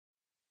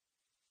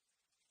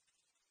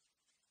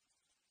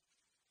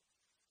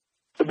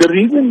The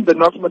reason the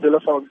Nelson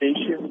Mandela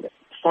Foundation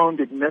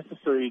found it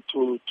necessary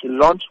to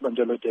launch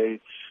Mandela Day,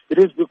 it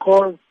is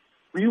because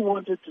we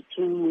wanted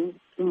to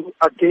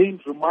again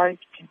remind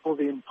people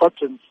the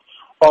importance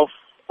of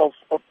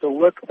the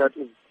work that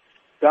is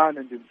done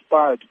and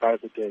inspired by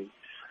the day.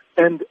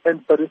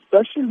 But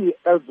especially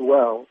as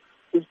well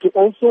is to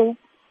also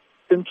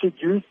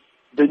introduce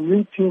the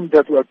new theme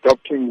that we're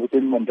adopting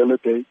within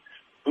Mandela Day,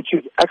 which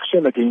is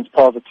action against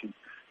poverty.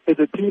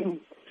 The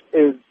theme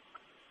is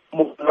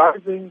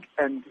mobilizing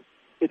and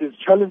it is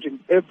challenging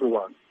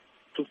everyone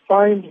to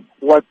find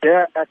what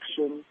their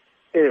action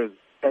is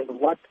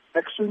and what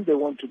action they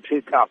want to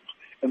take up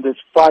in this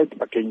fight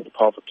against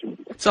poverty.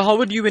 So how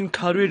would you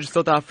encourage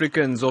South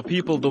Africans or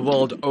people the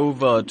world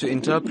over to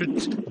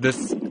interpret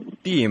this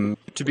theme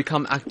to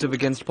become active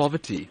against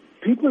poverty?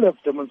 People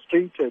have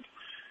demonstrated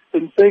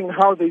in saying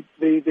how they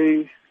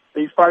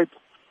fight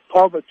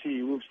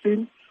poverty. We've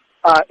seen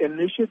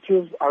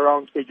initiatives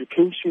around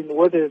education,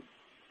 where there's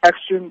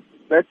action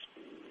that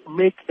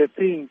make the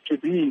thing to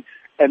be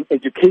an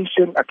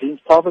education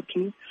against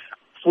poverty,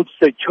 food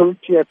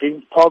security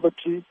against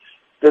poverty,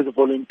 there's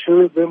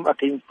volunteerism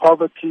against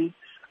poverty,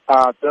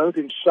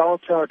 building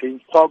shelter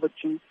against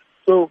poverty.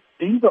 So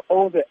these are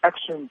all the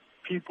actions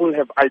people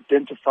have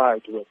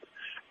identified with.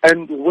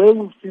 And where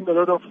we've seen a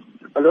lot of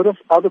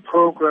other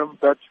programs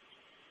that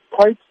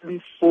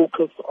quietly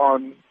focus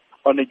on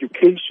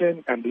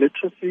education and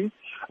literacy,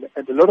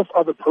 and a lot of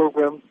other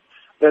programs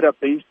that are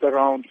based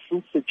around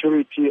food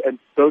security and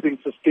building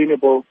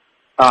sustainable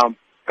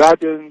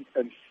gardens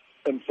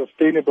and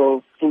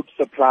sustainable food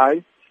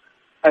supply.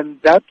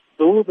 And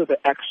those are the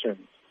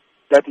actions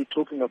that we're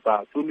talking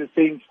about. When you're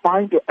saying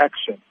find your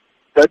action,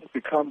 that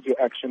becomes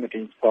your action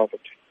against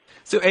poverty.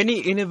 So any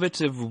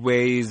innovative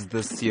ways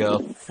this year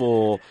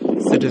for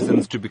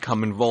citizens to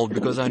become involved?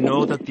 Because I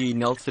know that the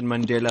Nelson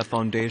Mandela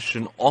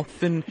Foundation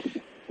often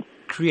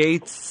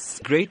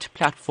creates great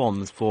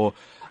platforms for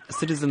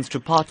citizens to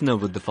partner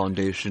with the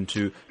foundation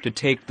to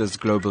take this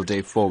global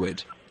day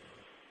forward.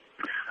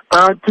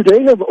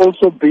 Today has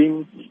also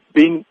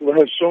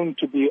has shown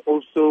to be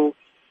also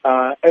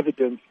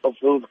evidence of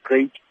those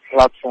great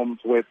platforms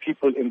where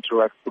people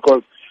interact,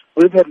 because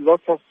we've had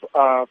lots of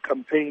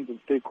campaigns and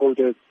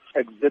stakeholders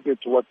exhibit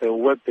what their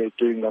work they're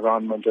doing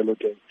around Mandela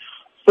Day.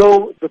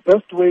 So the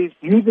best way is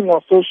using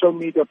our social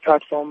media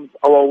platforms,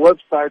 our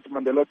website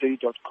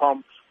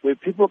mandeladay.com, where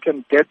people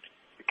can get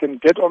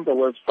on the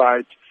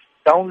website,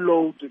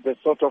 download the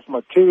sort of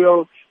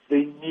material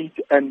they need,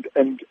 and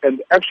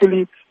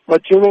actually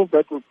material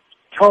that will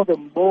tell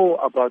them more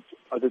about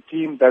the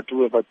theme that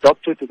we have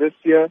adopted this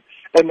year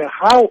and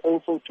how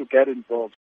also to get involved.